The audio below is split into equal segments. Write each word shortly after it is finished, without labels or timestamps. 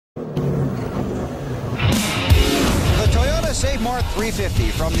Toyota Save Mart 350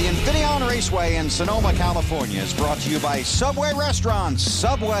 from the Infineon Raceway in Sonoma, California is brought to you by Subway Restaurants,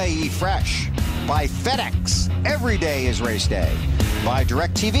 Subway Eat Fresh, by FedEx, every day is race day, by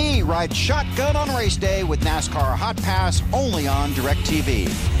DirecTV, ride shotgun on race day with NASCAR Hot Pass only on DirecTV,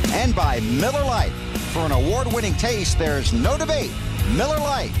 and by Miller Lite. For an award-winning taste, there's no debate. Miller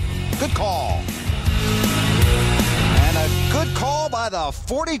Lite. Good call. And a good call by the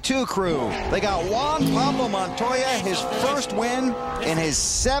 42 crew. They got Juan Pablo Montoya his first win in his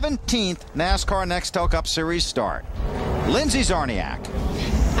 17th NASCAR Nextel Cup Series start. Lindsay Zarniak.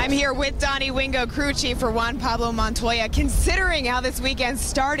 I'm here with Donnie Wingo, crew chief for Juan Pablo Montoya. Considering how this weekend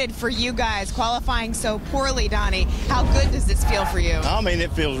started for you guys, qualifying so poorly, Donnie, how good does this feel for you? I mean,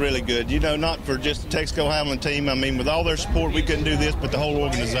 it feels really good. You know, not for just the Texaco Hamlin team. I mean, with all their support, we couldn't do this, but the whole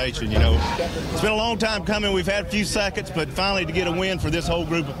organization, you know. It's been a long time coming. We've had a few seconds, but finally to get a win for this whole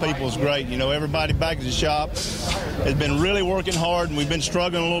group of people is great. You know, everybody back at the shop has been really working hard, and we've been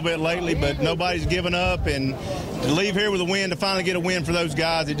struggling a little bit lately, but nobody's given up. And to leave here with a win, to finally get a win for those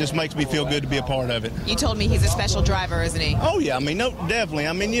guys, it just makes me feel good to be a part of it. You told me he's a special driver, isn't he? Oh, yeah. I mean, no, definitely.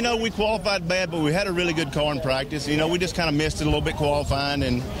 I mean, you know, we qualified bad, but we had a really good car in practice. You know, we just kind of missed it a little bit qualifying.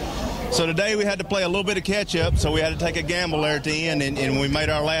 And so today we had to play a little bit of catch-up, so we had to take a gamble there at the end, and we made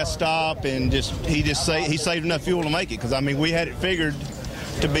our last stop, and he saved enough fuel to make it, because, I mean, we had it figured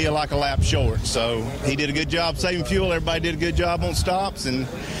to be like a lap short. So he did a good job saving fuel. Everybody did a good job on stops, and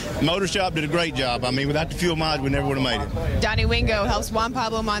Motor Shop did a great job. I mean, without the fuel mileage, we never would have made it. Donnie Wingo helps Juan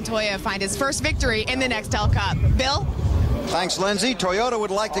Pablo Montoya find his first victory in the Nextel Cup. Bill? Thanks, Lindsay. Toyota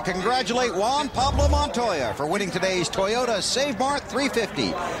would like to congratulate Juan Pablo Montoya for winning today's Toyota Save Mart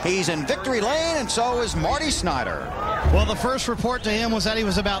 350. He's in victory lane, and so is Marty Snyder. Well, the first report to him was that he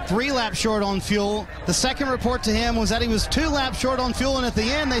was about 3 laps short on fuel. The second report to him was that he was 2 laps short on fuel, and at the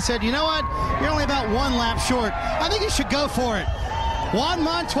end they said, you know what, you're only about 1 lap short. I think you should go for it. Juan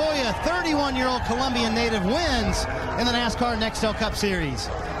Montoya, 31-year-old Colombian native, wins in the NASCAR Nextel Cup Series.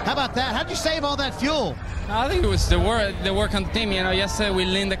 How about that? How'd you save all that fuel? I think it was the work on the team. You know, yesterday we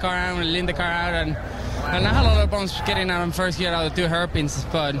leaned the car out, and I had a lot of problems getting out in first gear out of the 2 hairpins,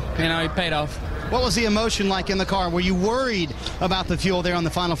 but, you know, it paid off. What was the emotion like in the car? Were you worried about the fuel there on the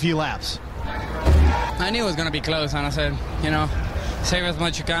final few laps? I knew it was going to be close, and I said, you know, save as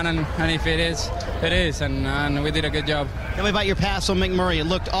much you can, and if it is, it is, and we did a good job. Tell me about your pass on McMurray. It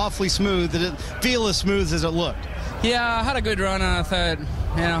looked awfully smooth. Did it feel as smooth as it looked? Yeah, I had a good run, and I thought,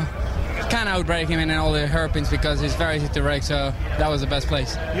 you know, can't outbrake him in all the hairpins because he's very easy to brake, so that was the best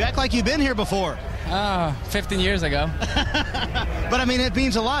place. You act like you've been here before. 15 years ago. But, I mean, it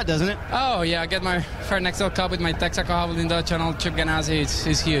means a lot, doesn't it? Oh, yeah, I get my first Nextel Cup with my Texaco Hamlin Dodge and all Chip Ganassi.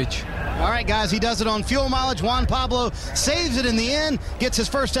 It's huge. All right, guys, he does it on fuel mileage. Juan Pablo saves it in the end, gets his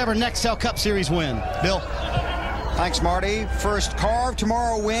first ever Nextel Cup Series win. Bill? Thanks, Marty. First Carve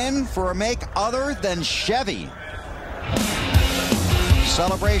Tomorrow win for a make other than Chevy.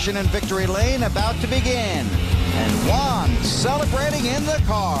 Celebration in victory lane about to begin. And Juan celebrating in the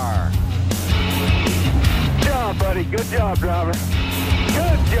car. Good job, buddy. Good job, driver.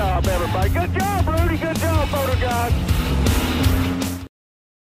 Good job, everybody. Good job, Rudy. Good job, photo guys.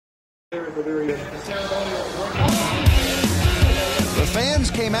 The fans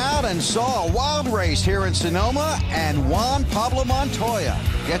came out and saw a wild race here in Sonoma, and Juan Pablo Montoya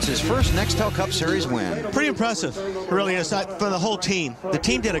gets his first Nextel Cup Series win. Pretty impressive. It really is. For the whole team. The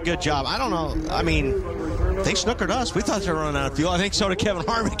team did a good job. I don't know. I mean, they snookered us. We thought they were running out of fuel. I think so did Kevin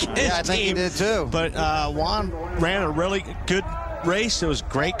Harvick and his I think he did too. But Juan ran a really good race. It was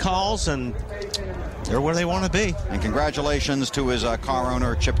great calls, and they're where they want to be. And congratulations to his car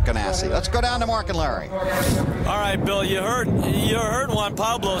owner, Chip Ganassi. Let's go down to Mark and Larry. All right, Bill, you heard Juan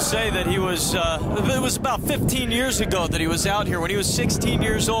Pablo say that he was, it was about 15 years ago that he was out here when he was 16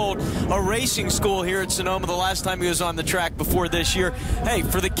 years old, a racing school here at Sonoma the last time he was on the track before this year. Hey,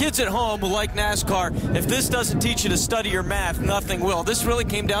 for the kids at home who like NASCAR, if this doesn't teach you to study your math, nothing will. This really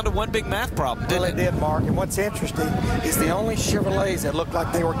came down to one big math problem, didn't it? Well, it did, Mark, and what's interesting is the only Chevrolets that looked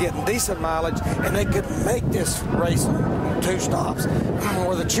like they were getting decent mileage and they could make this race 2 stops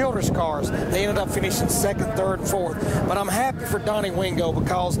were the Childress cars. They ended up finishing 2nd, 3rd, and 4th. But I'm happy for Donnie Wingo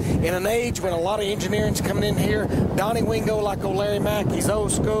because in an age when a lot of engineering's coming in here, Donnie Wingo, like old Larry Mack, he's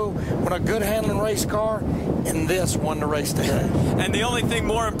old school, with a good handling race car, and this won the race today. And the only thing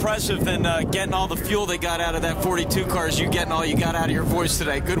more impressive than getting all the fuel they got out of that 42 car is you getting all you got out of your voice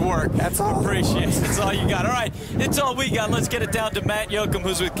today. Good work. That's all. Appreciate it. That's all you got. All right, it's all we got. Let's get it down to Matt Yoakum,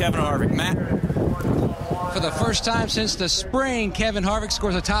 who's with Kevin Harvick. Matt? for the first time since the spring, Kevin Harvick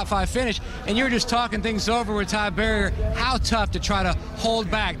scores a top 5 finish, and you were just talking things over with Todd Berrier. How tough to try to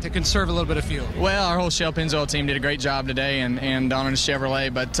hold back to conserve a little bit of fuel? Well, our whole Shell Pennzoil team did a great job today, and on a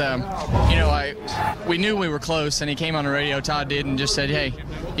Chevrolet, but you know, we knew we were close, and he came on the radio, Todd did, and just said, hey,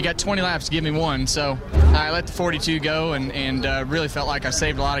 you got 20 laps, give me one. So I let the 42 go, and really felt like I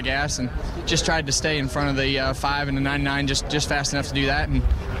saved a lot of gas, and just tried to stay in front of the 5 and the 99 just fast enough to do that, and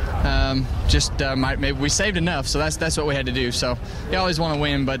maybe we saved enough, so that's what we had to do. So you always want to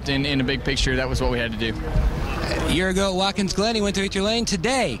win, but in the big picture, that was what we had to do. A year ago at Watkins Glen, he went to victory lane.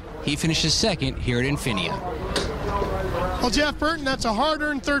 Today, he finishes second here at Infineon. Well, Jeff Burton, that's a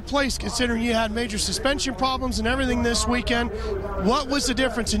hard-earned third place considering you had major suspension problems and everything this weekend. What was the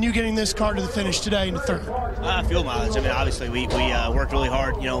difference in you getting this car to the finish today in the third? Fuel mileage. I mean, obviously we worked really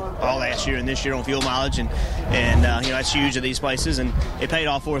hard, you know, all last year and this year on fuel mileage, and you know, that's huge at these places, and it paid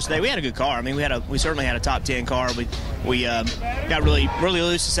off for us today. We had a good car. I mean, we certainly had a top 10 car. We got really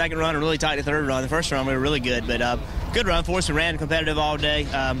loose the second run and really tight the third run. The first run we were really good, but good run for us. We ran competitive all day.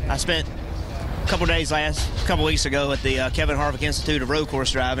 I spent a couple weeks ago at the Kevin Harvick Institute of Road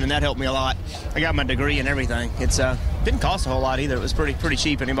Course Driving, and that helped me a lot. I got my degree and everything. It's didn't cost a whole lot either. It was pretty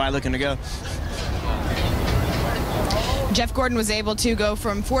cheap. Anybody looking to go? Jeff Gordon was able to go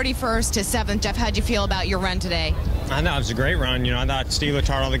from 41st to 7th. Jeff, how'd you feel about your run today? I thought it was a great run. You know, I thought Steve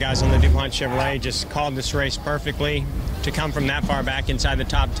Letarte, all the guys on the DuPont Chevrolet, just called this race perfectly. To come from that far back inside the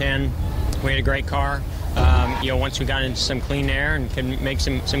top 10, we had a great car. You know, once we got into some clean air and could make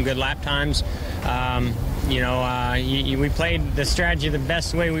some good lap times, you know, we played the strategy the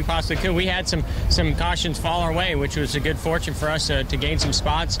best way we possibly could. We had some cautions fall our way, which was a good fortune for us to gain some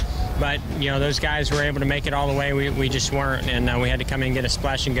spots. But, you know, those guys were able to make it all the way. We just weren't, and we had to come in and get a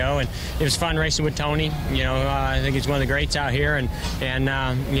splash and go. And it was fun racing with Tony. You know, I think he's one of the greats out here. And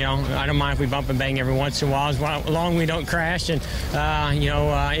you know, I don't mind if we bump and bang every once in a while, as long as we don't crash. And, you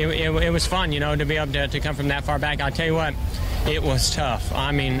know, it was fun, you know, to be able to come from that far back. I'll tell you what, it was tough.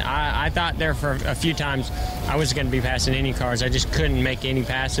 I mean, I thought there for a few times I was going to be passing any cars. I just couldn't make any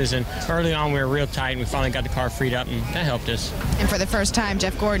passes, and early on we were real tight, and we finally got the car freed up, and that helped us. And for the first time,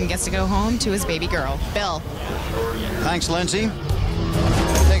 Jeff Gordon gets to go home to his baby girl. Bill. Thanks, Lindsay.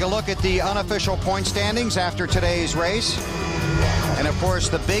 Take a look at the unofficial point standings after today's race. And, of course,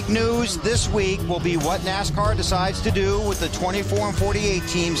 the big news this week will be what NASCAR decides to do with the 24 and 48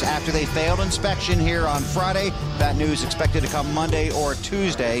 teams after they failed inspection here on Friday. That news expected to come Monday or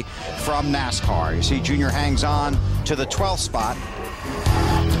Tuesday from NASCAR. You see Junior hangs on to the 12th spot.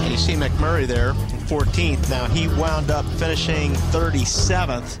 And you see McMurray there, 14th. Now, he wound up finishing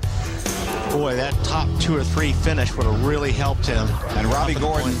 37th. Boy, that top 2 or 3 finish would have really helped him. And Robbie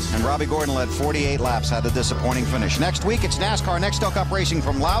Gordon led 48 laps, had a disappointing finish. Next week, it's NASCAR Nextel Cup Racing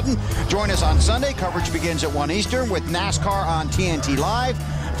from Loudon. Join us on Sunday. Coverage begins at 1 Eastern with NASCAR on TNT Live,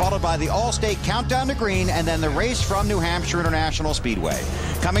 followed by the All-State Countdown to Green, and then the race from New Hampshire International Speedway.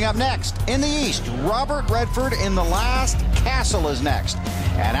 Coming up next, in the East, Robert Redford in the Last Castle is next.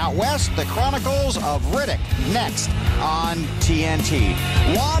 And out west, the Chronicles of Riddick, next on TNT.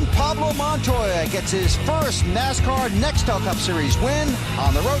 Juan Pablo Montoya gets his first NASCAR Nextel Cup Series win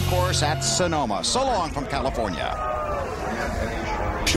on the road course at Sonoma. So long from California.